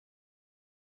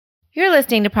You're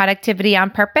listening to Productivity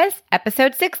on Purpose,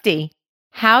 episode 60,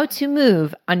 How to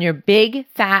Move on Your Big,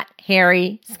 Fat,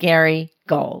 Hairy, Scary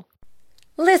Goal.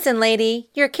 Listen, lady,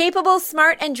 you're capable,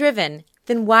 smart, and driven.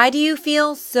 Then why do you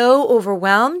feel so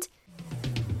overwhelmed?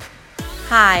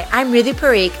 Hi, I'm Ritu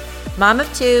Parikh, mom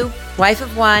of two, wife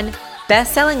of one,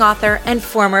 best-selling author, and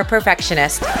former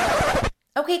perfectionist.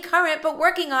 Okay, current, but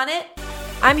working on it.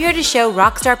 I'm here to show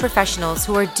rockstar professionals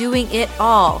who are doing it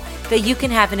all that you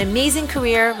can have an amazing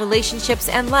career, relationships,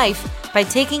 and life by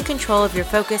taking control of your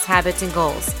focus, habits, and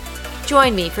goals.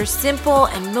 Join me for simple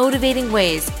and motivating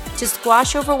ways to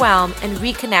squash overwhelm and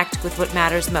reconnect with what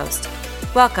matters most.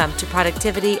 Welcome to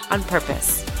Productivity on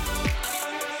Purpose.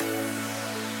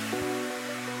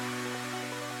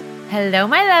 Hello,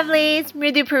 my lovelies.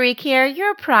 Ritu Parikh here,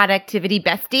 your productivity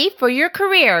bestie for your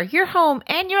career, your home,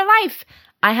 and your life.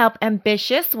 I help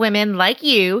ambitious women like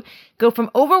you go from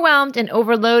overwhelmed and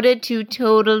overloaded to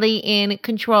totally in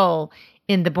control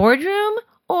in the boardroom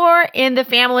or in the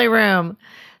family room.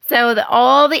 So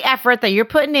all the effort that you're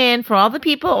putting in for all the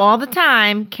people all the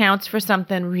time counts for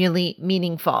something really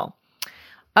meaningful.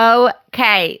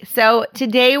 Okay, so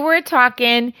today we're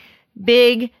talking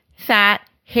big, fat,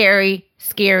 hairy,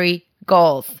 scary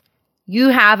goals. You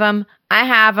have them. I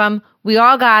have them. We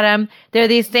all got them. They're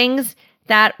these things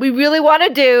that we really want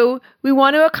to do, we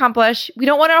want to accomplish. We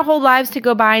don't want our whole lives to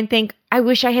go by and think, I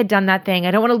wish I had done that thing.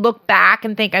 I don't want to look back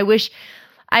and think, I wish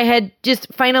I had just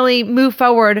finally moved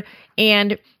forward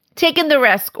and taken the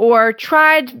risk or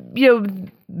tried,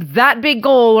 that big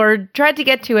goal or tried to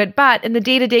get to it. But in the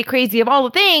day-to-day crazy of all the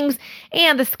things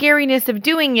and the scariness of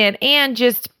doing it and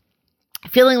just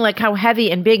feeling like how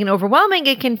heavy and big and overwhelming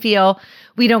it can feel,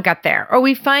 we don't get there. Or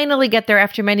we finally get there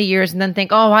after many years and then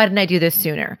think, oh, why didn't I do this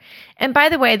sooner? And by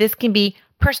the way, this can be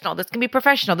personal. This can be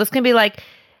professional. This can be like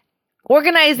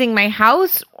organizing my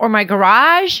house or my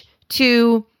garage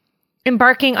to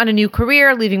embarking on a new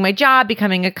career, leaving my job,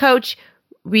 becoming a coach,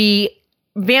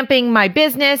 revamping my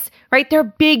business, right? They're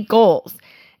big goals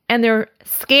and they're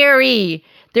scary.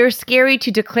 They're scary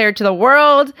to declare to the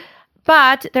world,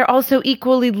 but they're also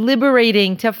equally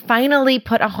liberating to finally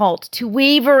put a halt to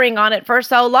wavering on it for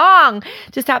so long,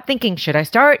 to stop thinking, should I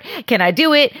start? Can I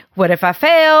do it? What if I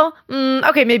fail?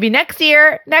 Okay, maybe next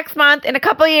year, next month, in a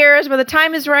couple of years when the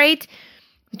time is right.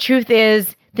 The truth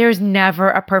is, there's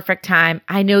never a perfect time.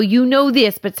 I know you know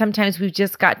this, but sometimes we've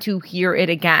just got to hear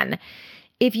it again.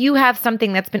 If you have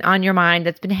something that's been on your mind,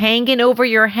 that's been hanging over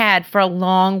your head for a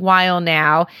long while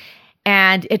now,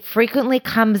 and it frequently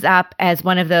comes up as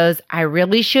one of those, I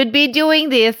really should be doing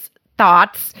this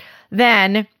thoughts,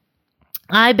 then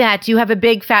I bet you have a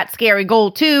big, fat, scary goal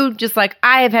too, just like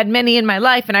I have had many in my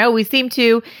life and I always seem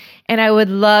to, and I would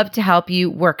love to help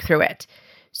you work through it.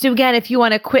 So again, if you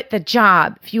want to quit the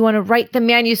job, if you want to write the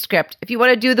manuscript, if you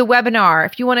want to do the webinar,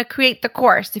 if you want to create the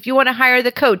course, if you want to hire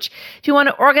the coach, if you want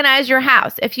to organize your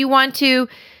house, if you want to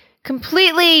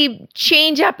completely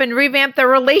change up and revamp the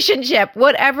relationship,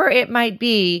 whatever it might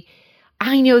be,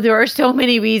 I know there are so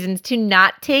many reasons to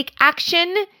not take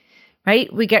action,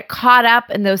 right? We get caught up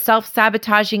in those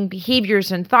self-sabotaging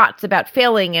behaviors and thoughts about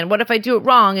failing and what if I do it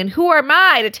wrong and who am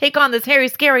I to take on this hairy,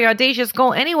 scary, audacious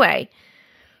goal anyway?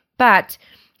 But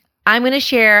I'm going to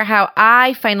share how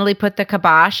I finally put the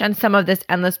kibosh on some of this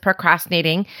endless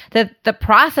procrastinating, the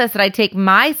process that I take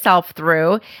myself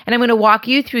through, and I'm going to walk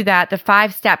you through that, the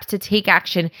 5 steps to take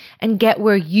action and get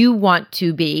where you want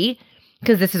to be,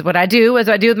 because this is what I do, as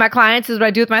I do with my clients, this is what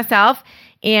I do with myself,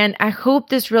 and I hope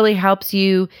this really helps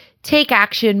you take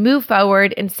action, move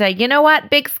forward, and say, you know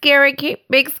what, big scary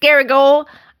goal,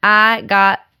 I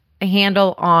got a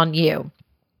handle on you.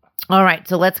 All right,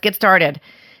 so let's get started.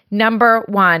 Number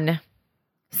 1,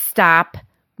 stop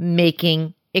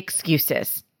making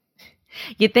excuses.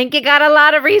 You think you got a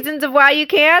lot of reasons of why you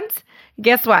can't?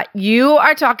 Guess what? You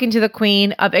are talking to the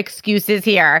queen of excuses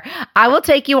here. I will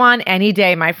take you on any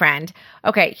day, my friend.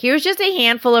 Okay, here's just a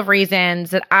handful of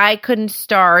reasons that I couldn't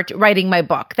start writing my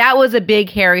book. That was a big,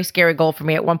 hairy, scary goal for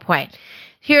me at one point.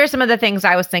 Here are some of the things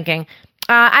I was thinking.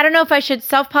 I don't know if I should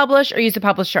self-publish or use a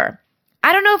publisher.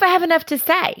 I don't know if I have enough to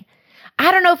say. I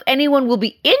don't know if anyone will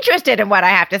be interested in what I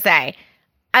have to say.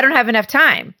 I don't have enough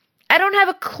time. I don't have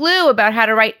a clue about how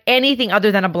to write anything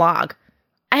other than a blog.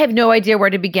 I have no idea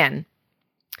where to begin.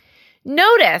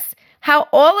 Notice how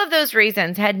all of those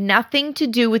reasons had nothing to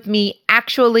do with me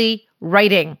actually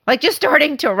writing, like just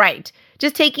starting to write,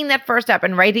 just taking that first step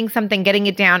and writing something, getting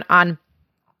it down on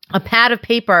a pad of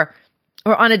paper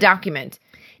or on a document.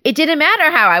 It didn't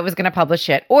matter how I was going to publish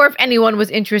it or if anyone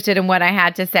was interested in what I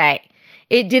had to say.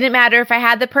 It didn't matter if I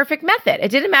had the perfect method.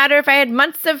 It didn't matter if I had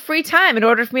months of free time in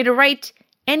order for me to write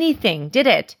anything, did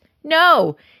it?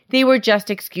 No, They were just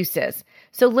excuses.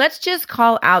 So let's just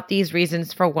call out these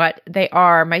reasons for what they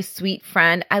are. My sweet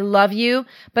friend, I love you,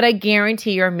 but I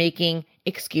guarantee you're making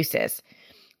excuses.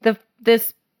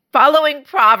 This following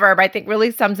proverb, I think,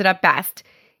 really sums it up best.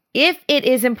 If it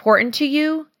is important to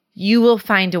you, you will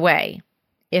find a way.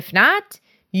 If not,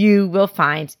 you will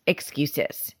find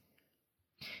excuses.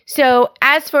 So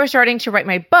as for starting to write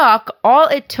my book, all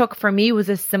it took for me was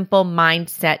a simple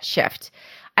mindset shift.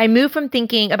 I moved from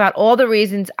thinking about all the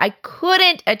reasons I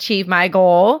couldn't achieve my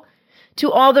goal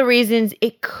to all the reasons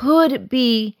it could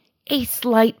be a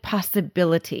slight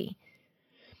possibility.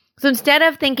 So instead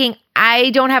of thinking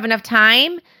I don't have enough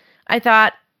time, I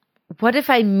thought, what if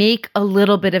I make a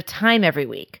little bit of time every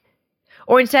week?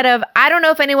 Or instead of I don't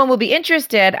know if anyone will be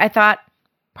interested, I thought,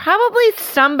 probably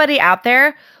somebody out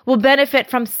there will benefit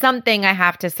from something I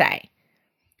have to say,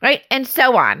 right? And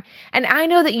so on. And I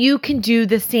know that you can do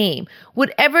the same.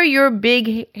 Whatever your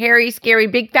big, hairy, scary,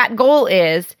 big, fat goal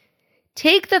is,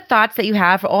 take the thoughts that you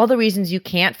have for all the reasons you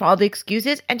can't, for all the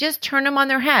excuses, and just turn them on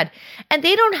their head. And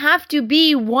they don't have to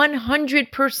be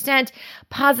 100%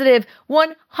 positive,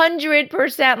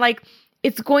 100% like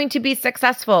it's going to be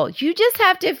successful. You just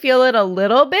have to feel it a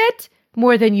little bit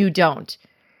more than you don't.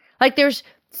 Like there's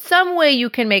some way you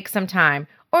can make some time,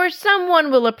 or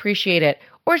someone will appreciate it,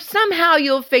 or somehow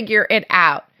you'll figure it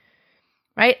out,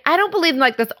 right? I don't believe in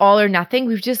like this all or nothing.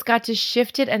 We've just got to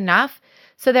shift it enough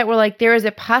so that we're like, there is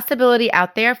a possibility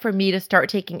out there for me to start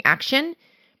taking action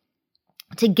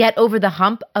to get over the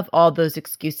hump of all those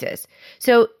excuses.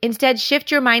 So instead, shift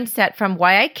your mindset from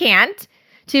why I can't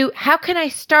to how can I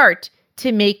start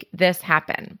to make this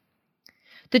happen?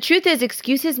 The truth is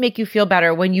excuses make you feel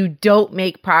better when you don't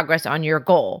make progress on your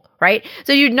goal, right?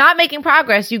 So you're not making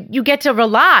progress. You get to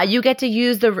rely. You get to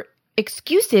use the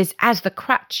excuses as the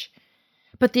crutch,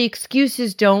 but the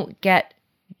excuses don't get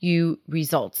you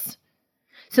results.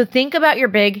 So think about your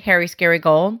big, hairy, scary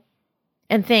goal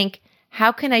and think,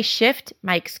 how can I shift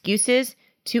my excuses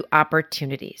to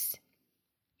opportunities?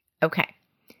 Okay.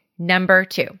 Number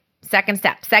 2, second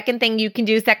step, second thing you can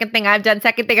do, second thing I've done,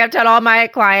 second thing I've told all my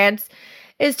clients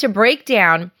is to break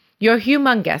down your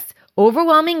humongous,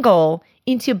 overwhelming goal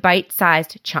into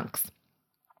bite-sized chunks.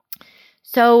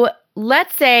 So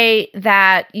let's say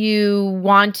that you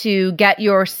want to get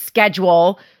your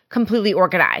schedule completely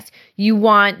organized. You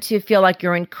want to feel like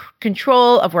you're in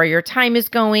control of where your time is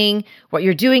going, what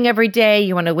you're doing every day.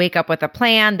 You want to wake up with a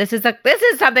plan. This is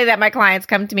something that my clients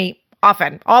come to me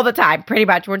often, all the time, pretty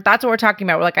much. That's what we're talking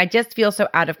about. We're like, I just feel so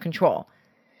out of control.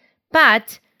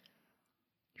 But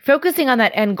focusing on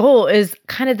that end goal is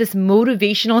kind of this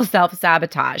motivational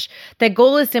self-sabotage. That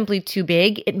goal is simply too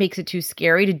big. It makes it too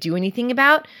scary to do anything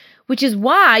about, which is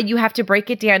why you have to break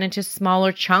it down into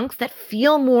smaller chunks that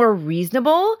feel more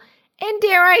reasonable and,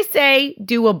 dare I say,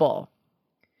 doable.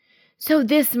 So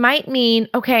this might mean,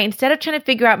 okay, instead of trying to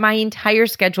figure out my entire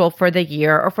schedule for the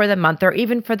year or for the month or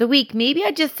even for the week, maybe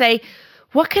I just say,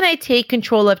 what can I take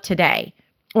control of today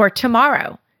or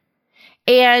tomorrow?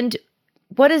 And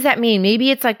what does that mean? Maybe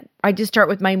it's like I just start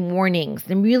with my mornings.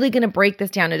 I'm really going to break this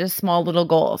down into small little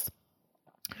goals.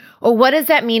 Or what does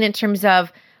that mean in terms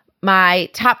of my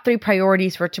top 3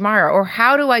 priorities for tomorrow? Or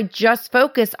how do I just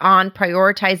focus on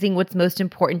prioritizing what's most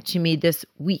important to me this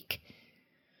week?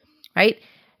 Right?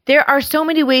 There are so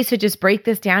many ways to just break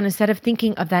this down instead of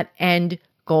thinking of that end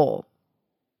goal.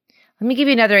 Let me give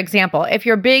you another example. If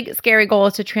your big, scary goal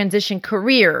is to transition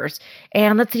careers,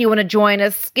 and let's say you want to join a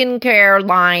skincare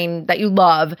line that you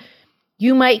love,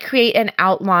 you might create an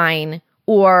outline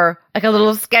or like a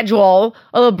little schedule,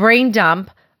 a little brain dump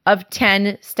of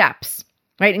 10 steps,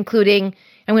 right? Including,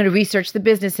 I'm going to research the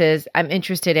businesses I'm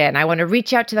interested in. I want to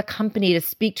reach out to the company to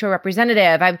speak to a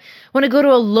representative. I want to go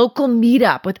to a local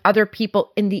meetup with other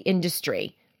people in the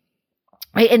industry,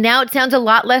 right? And now it sounds a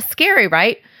lot less scary,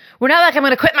 right? We're not like I'm going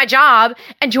to quit my job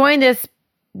and join this,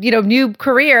 new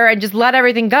career and just let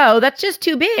everything go. That's just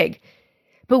too big.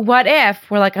 But what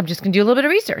if we're like, I'm just going to do a little bit of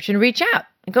research and reach out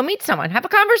and go meet someone, have a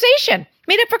conversation,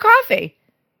 meet up for coffee.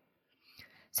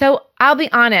 So I'll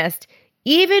be honest,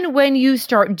 even when you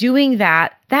start doing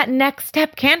that next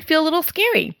step can feel a little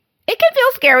scary. It can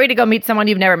feel scary to go meet someone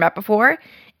you've never met before. It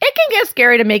can get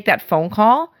scary to make that phone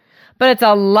call, but it's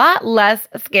a lot less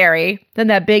scary than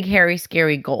that big, hairy,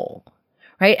 scary goal.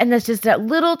 Right? And that's just that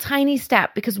little tiny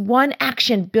step because one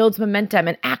action builds momentum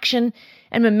and action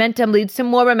and momentum leads to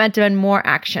more momentum and more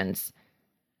actions.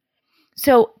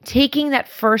 So taking that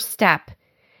first step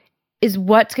is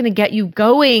what's going to get you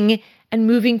going and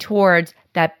moving towards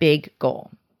that big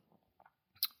goal.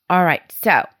 All right.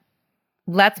 So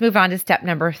let's move on to step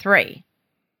number 3.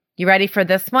 You ready for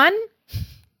this one?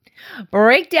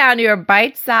 Break down your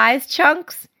bite-sized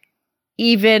chunks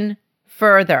even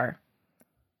further.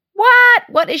 What?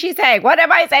 What is she saying? What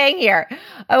am I saying here?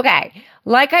 Okay,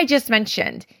 like I just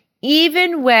mentioned,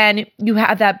 even when you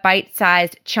have that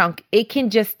bite-sized chunk, it can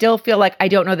just still feel like I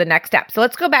don't know the next step. So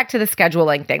let's go back to the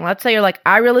scheduling thing. Let's say you're like,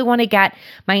 I really want to get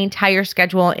my entire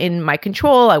schedule in my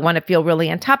control. I want to feel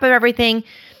really on top of everything.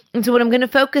 And so what I'm going to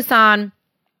focus on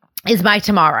is my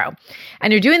tomorrow.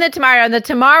 And you're doing the tomorrow, and the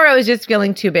tomorrow is just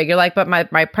feeling too big. You're like, but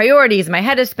my priorities, my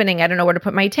head is spinning. I don't know where to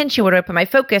put my attention. Where do I put my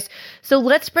focus? So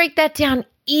let's break that down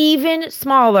even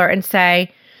smaller and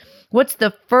say, what's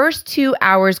the first 2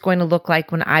 hours going to look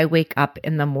like when I wake up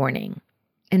in the morning?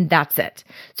 And that's it.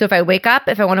 So if I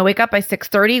want to wake up by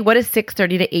 6:30, what does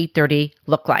 6:30 to 8:30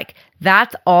 look like?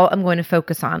 That's all I'm going to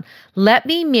focus on. Let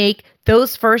me make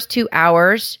those first 2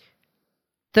 hours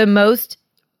the most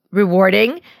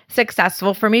rewarding,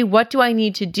 successful for me. What do I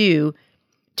need to do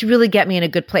to really get me in a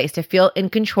good place, to feel in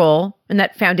control in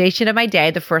that foundation of my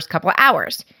day, the first couple of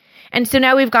hours? And so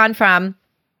now we've gone from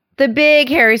the big,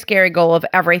 hairy, scary goal of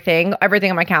everything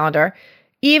on my calendar,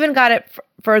 even got it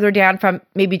further down from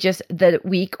maybe just the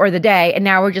week or the day. And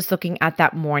now we're just looking at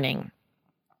that morning.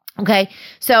 Okay.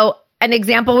 So an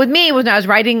example with me was when I was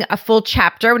writing a full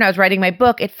chapter, when I was writing my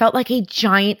book, it felt like a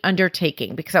giant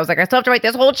undertaking because I was like, I still have to write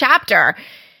this whole chapter.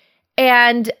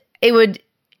 And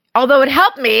although it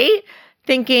helped me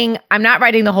thinking I'm not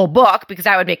writing the whole book because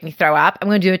that would make me throw up. I'm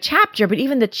going to do a chapter, but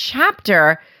even the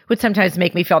chapter would sometimes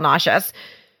make me feel nauseous.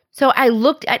 So I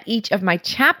looked at each of my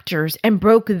chapters and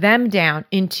broke them down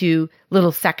into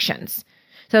little sections.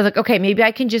 So I was like, okay, maybe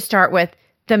I can just start with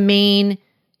the main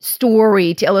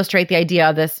story to illustrate the idea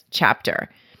of this chapter.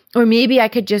 Or maybe I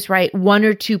could just write 1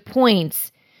 or 2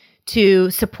 points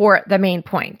to support the main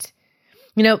point.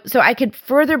 So I could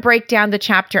further break down the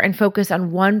chapter and focus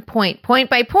on one point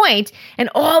by point. And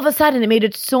all of a sudden it made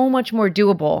it so much more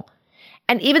doable.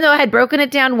 And even though I had broken it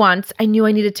down once, I knew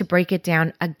I needed to break it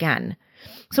down again.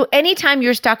 So anytime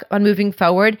you're stuck on moving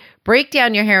forward, break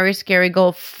down your hairy, scary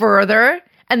goal further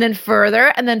and then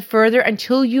further and then further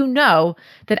until you know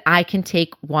that I can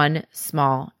take one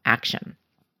small action.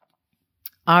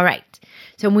 All right.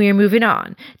 So we're moving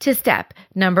on to step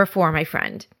number 4, my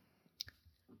friend.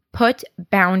 Put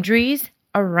boundaries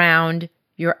around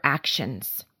your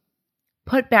actions.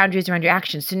 Put boundaries around your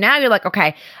actions. So now you're like,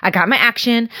 okay, I got my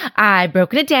action. I've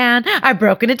broken it down. I've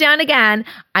broken it down again.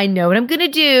 I know what I'm going to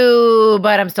do,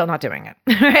 but I'm still not doing it.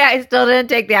 I still didn't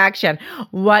take the action.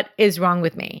 What is wrong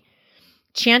with me?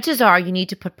 Chances are you need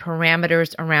to put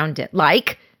parameters around it.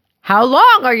 Like, how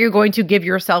long are you going to give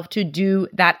yourself to do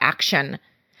that action?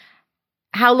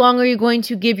 How long are you going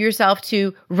to give yourself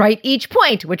to write each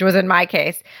point, which was in my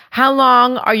case? How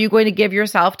long are you going to give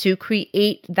yourself to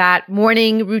create that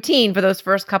morning routine for those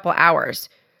first couple hours?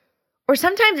 Or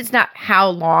sometimes it's not how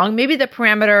long. Maybe the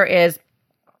parameter is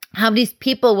how many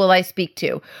people will I speak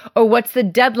to? Or what's the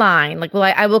deadline? Like,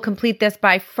 I will complete this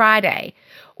by Friday.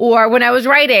 Or when I was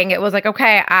writing, it was like,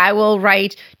 okay, I will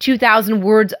write 2,000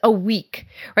 words a week,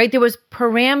 right? There was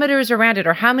parameters around it,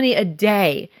 or how many a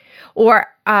day. Or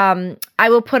I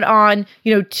will put on,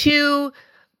 2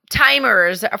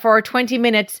 timers for 20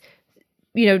 minutes,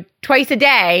 twice a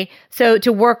day. So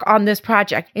to work on this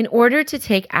project. In order to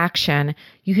take action,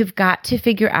 you have got to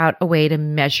figure out a way to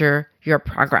measure your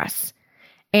progress.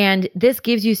 And this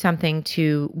gives you something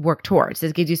to work towards.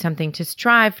 This gives you something to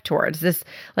strive towards.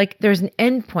 There's an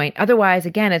end point. Otherwise,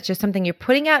 again, it's just something you're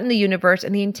putting out in the universe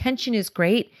and the intention is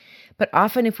great. But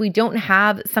often if we don't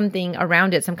have something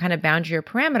around it, some kind of boundary or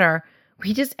parameter,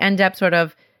 we just end up sort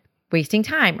of wasting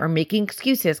time or making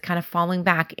excuses, kind of falling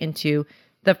back into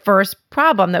the first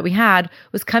problem that we had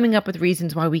was coming up with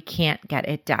reasons why we can't get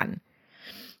it done.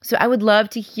 So I would love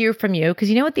to hear from you because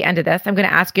at the end of this, I'm going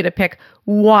to ask you to pick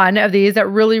one of these that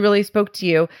really, really spoke to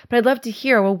you. But I'd love to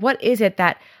hear, what is it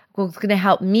that was going to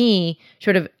help me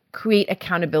sort of create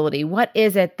accountability? What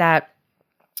is it that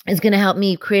is going to help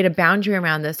me create a boundary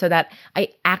around this so that I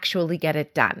actually get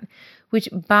it done? Which,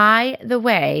 by the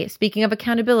way, speaking of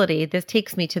accountability, this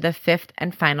takes me to the 5th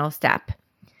and final step.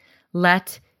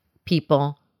 Let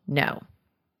people know.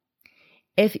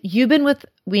 If you've been with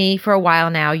me for a while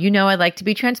now, you know I like to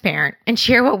be transparent and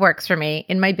share what works for me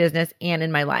in my business and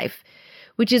in my life,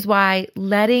 which is why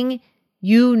letting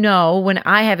you know when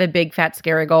I have a big, fat,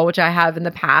 scary goal, which I have in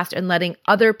the past, and letting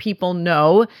other people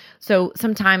know. So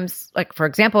sometimes, like for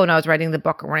example, when I was writing the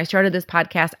book or when I started this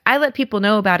podcast, I let people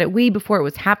know about it way before it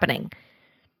was happening,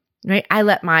 right? I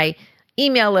let my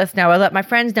email list know. I let my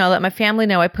friends know. I let my family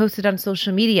know. I posted on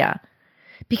social media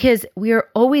because we are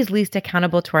always least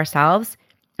accountable to ourselves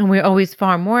and we're always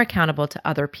far more accountable to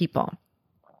other people.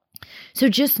 So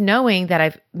just knowing that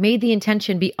I've made the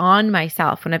intention beyond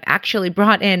myself, when I've actually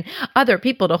brought in other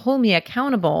people to hold me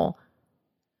accountable,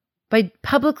 by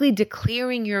publicly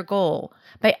declaring your goal,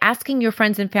 by asking your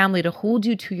friends and family to hold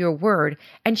you to your word,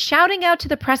 and shouting out to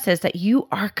the presses that you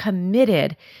are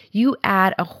committed, you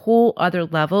add a whole other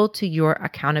level to your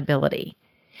accountability.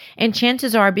 And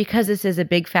chances are, because this is a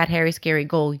big, fat, hairy, scary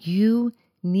goal, you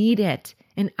need it.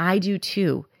 And I do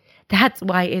too. That's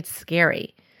why it's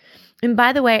scary. And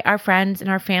by the way, our friends and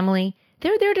our family,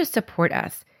 they're there to support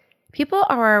us. People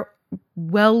are our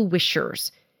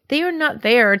well-wishers. They are not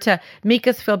there to make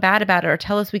us feel bad about it or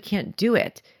tell us we can't do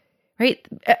it, right?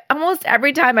 Almost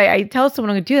every time I tell someone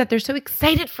I'm going to do that, they're so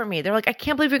excited for me. They're like, I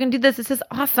can't believe you're going to do this. This is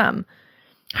awesome.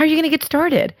 How are you going to get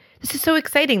started? This is so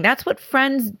exciting. That's what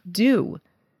friends do.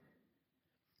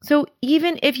 So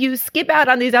even if you skip out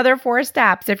on these other 4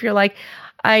 steps, if you're like,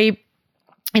 I'm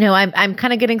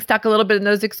kind of getting stuck a little bit in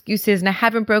those excuses and I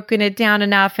haven't broken it down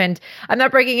enough and I'm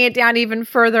not breaking it down even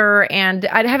further and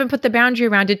I haven't put the boundary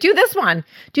around it. Do this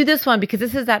one because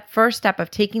this is that first step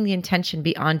of taking the intention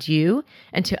beyond you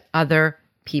and to other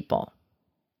people.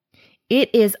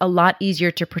 It is a lot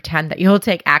easier to pretend that you'll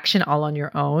take action all on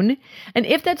your own. And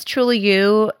if that's truly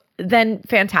you, then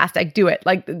fantastic, do it.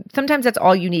 Like sometimes that's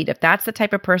all you need. If that's the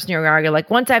type of person you are, you're like,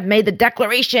 once I've made the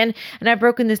declaration and I've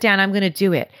broken this down, I'm going to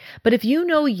do it. But if you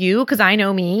know you, because I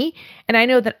know me, and I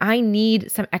know that I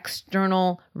need some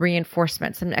external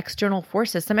reinforcement, some external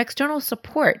forces, some external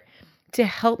support to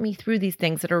help me through these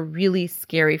things that are really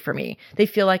scary for me. They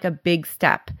feel like a big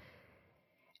step.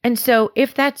 And so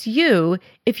if that's you,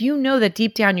 if you know that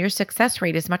deep down your success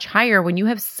rate is much higher when you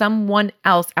have someone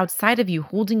else outside of you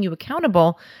holding you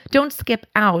accountable, don't skip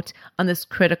out on this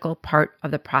critical part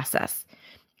of the process.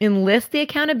 Enlist the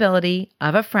accountability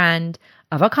of a friend,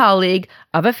 of a colleague,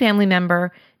 of a family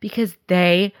member, because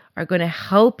they are going to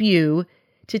help you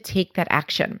to take that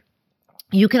action.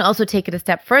 You can also take it a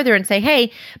step further and say,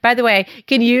 hey, by the way,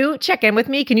 can you check in with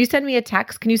me? Can you send me a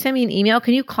text? Can you send me an email?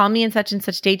 Can you call me in such and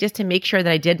such date just to make sure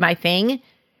that I did my thing?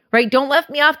 Right? Don't let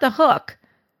me off the hook.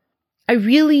 I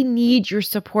really need your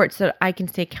support so that I can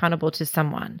stay accountable to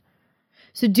someone.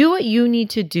 So do what you need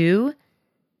to do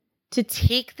to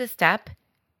take the step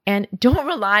and don't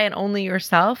rely on only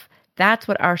yourself. That's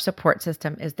what our support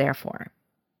system is there for.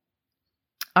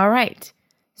 All right.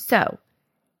 So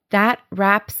that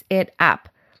wraps it up.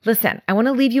 Listen, I want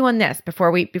to leave you on this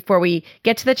before we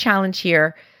get to the challenge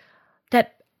here,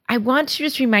 that I want to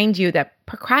just remind you that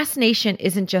procrastination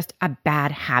isn't just a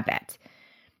bad habit.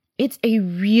 It's a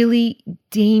really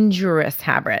dangerous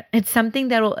habit. It's something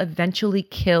that will eventually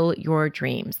kill your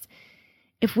dreams.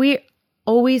 If we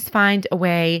always find a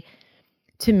way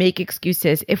to make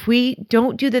excuses, if we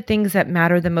don't do the things that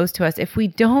matter the most to us, if we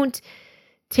don't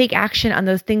take action on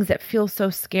those things that feel so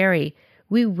scary,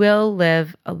 we will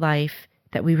live a life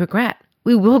that we regret.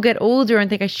 We will get older and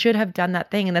think I should have done that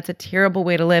thing. And that's a terrible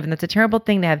way to live. And that's a terrible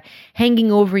thing to have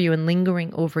hanging over you and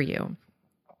lingering over you.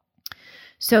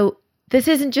 So this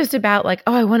isn't just about like,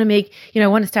 oh, I want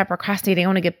to stop procrastinating. I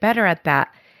want to get better at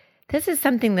that. This is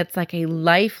something that's like a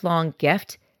lifelong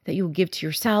gift that you will give to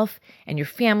yourself and your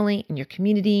family and your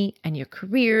community and your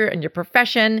career and your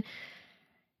profession.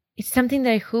 It's something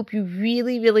that I hope you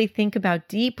really, really think about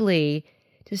deeply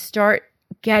to start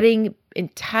getting in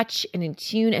touch and in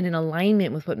tune and in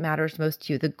alignment with what matters most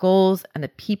to you, the goals and the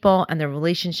people and the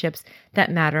relationships that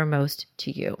matter most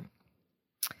to you.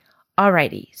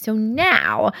 Alrighty, so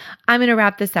now I'm going to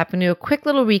wrap this up and do a quick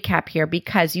little recap here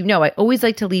because I always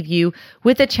like to leave you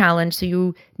with a challenge so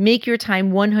you make your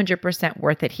time 100%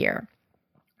 worth it here.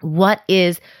 What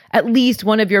is at least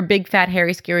one of your big, fat,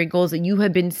 hairy, scary goals that you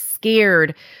have been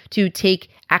scared to take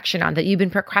action on, that you've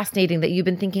been procrastinating, that you've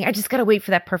been thinking, I just got to wait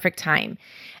for that perfect time?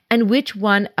 And which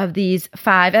one of these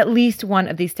 5, at least one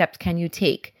of these steps can you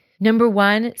take? Number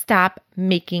 1, stop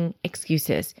making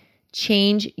excuses.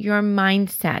 Change your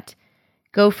mindset.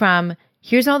 Go from,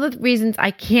 here's all the reasons I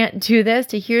can't do this,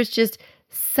 to here's just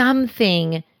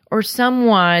something or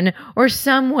someone or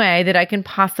some way that I can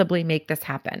possibly make this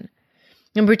happen.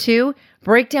 Number 2,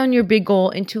 break down your big goal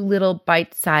into little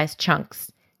bite-sized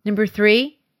chunks. Number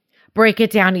 3, break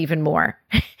it down even more.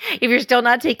 If you're still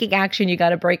not taking action, you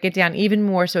got to break it down even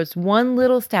more. So it's one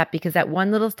little step, because that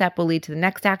one little step will lead to the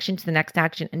next action,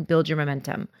 and build your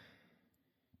momentum.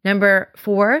 Number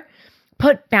 4,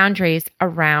 put boundaries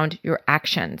around your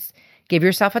actions. Give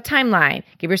yourself a timeline.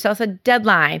 Give yourself a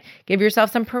deadline. Give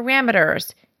yourself some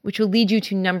parameters, which will lead you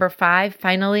to number 5,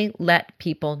 finally, let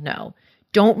people know.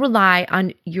 Don't rely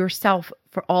on yourself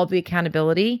for all the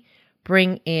accountability.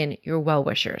 Bring in your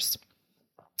well-wishers.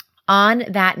 On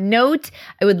that note,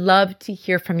 I would love to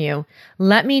hear from you.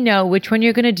 Let me know which one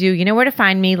you're going to do. You know where to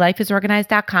find me,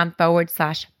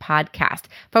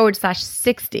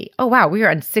 lifeisorganized.com/podcast/60. Oh, wow. We are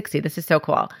on 60. This is so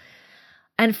cool.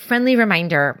 And friendly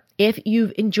reminder, if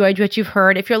you've enjoyed what you've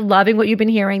heard, if you're loving what you've been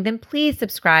hearing, then please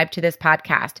subscribe to this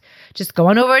podcast. Just go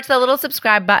on over to the little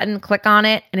subscribe button, click on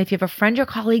it. And if you have a friend or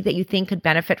colleague that you think could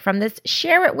benefit from this,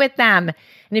 share it with them.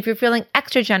 And if you're feeling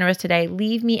extra generous today,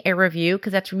 leave me a review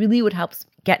because that's really what helps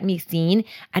get me seen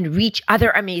and reach other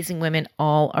amazing women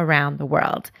all around the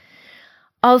world.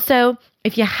 Also,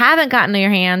 if you haven't gotten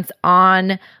your hands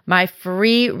on my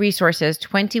free resources,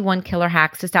 21 Killer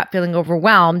Hacks to Stop Feeling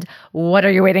Overwhelmed, what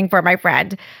are you waiting for, my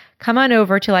friend? Come on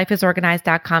over to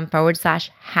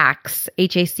lifeisorganized.com/hacks,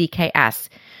 HACKS.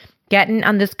 Get in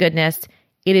on this goodness.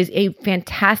 It is a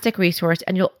fantastic resource,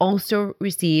 and you'll also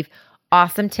receive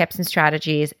awesome tips and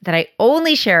strategies that I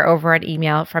only share over an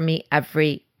email from me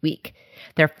every week.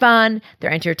 They're fun,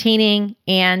 they're entertaining,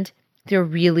 and they're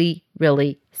really,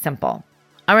 really simple.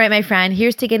 All right, my friend,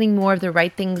 here's to getting more of the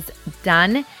right things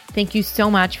done. Thank you so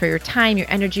much for your time, your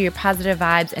energy, your positive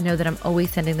vibes, and know that I'm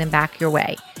always sending them back your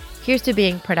way. Here's to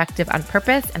being productive on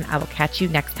purpose, and I will catch you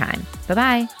next time.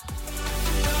 Bye-bye.